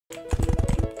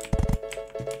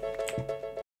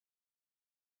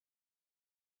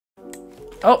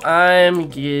Oh, I'm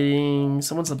getting...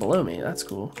 Someone's below me. That's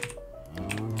cool.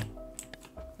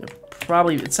 They're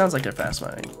probably... It sounds like they're fast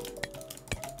mining.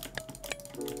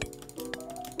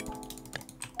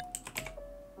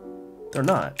 They're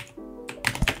not.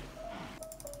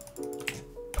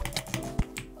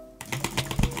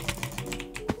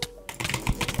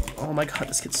 Oh my god,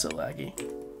 this kid's so laggy.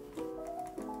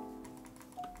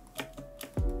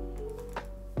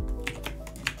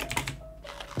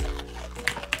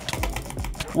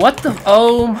 What the?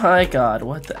 Oh my god,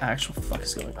 what the actual fuck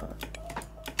is going on?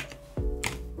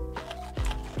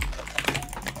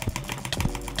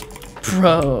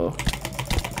 Bro.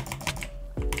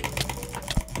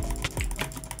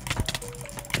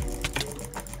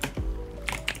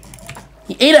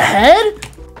 He ate a head?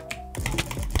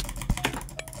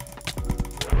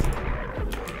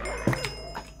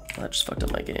 I just fucked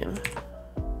up my game.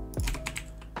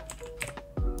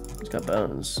 He's got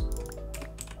bones.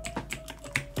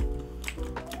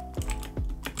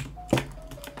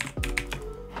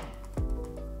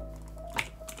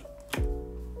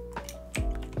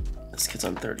 This kid's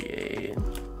on 38.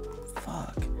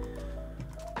 Fuck.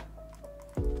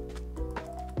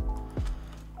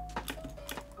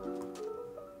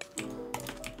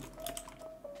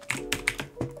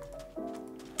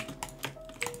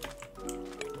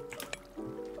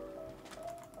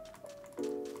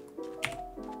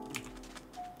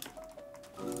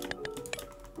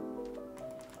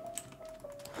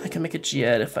 I can make a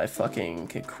jet if I fucking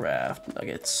can craft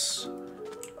nuggets.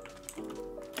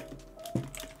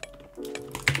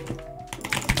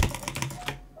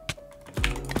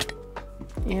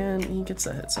 And he gets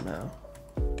that hit somehow.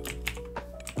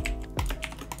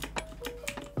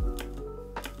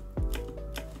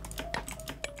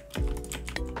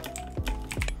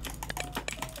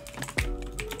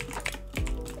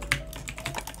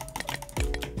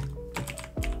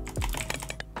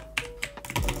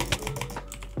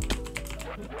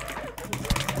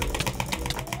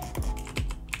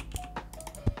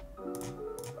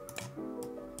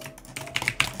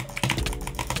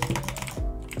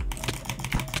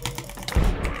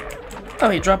 Oh,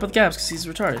 he dropped with gaps because he's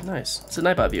retarded. Nice. It's a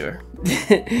Nightbot viewer.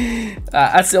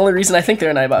 That's the only reason I think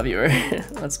they're a Nightbot viewer.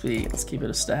 Let's keep it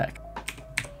a stack.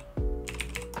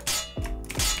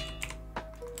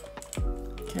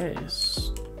 Okay,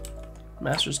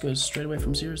 Masters goes straight away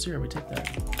from 0-0. We take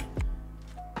that.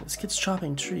 This kid's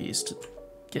chopping trees to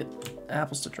get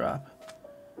apples to drop.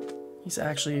 He's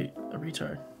actually a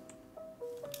retard.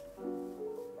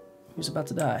 He's about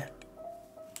to die.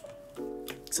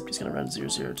 Except he's gonna run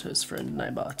 0-0 to his friend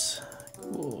Nightbot.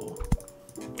 Cool.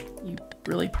 You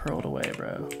really pearled away,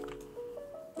 bro.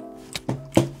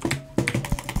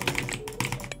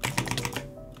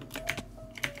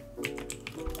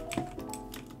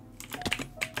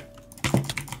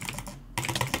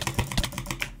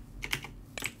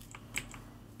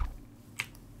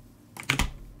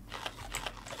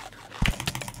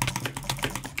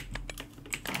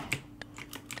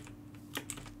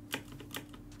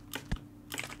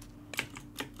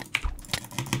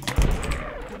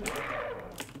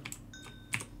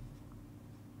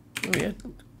 Oh, yeah,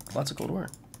 lots of gold ore.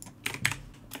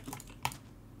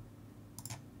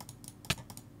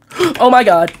 Oh my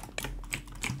god!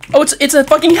 Oh, it's a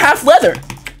fucking half leather!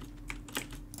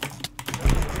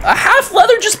 A half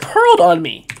leather just pearled on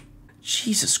me!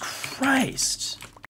 Jesus Christ.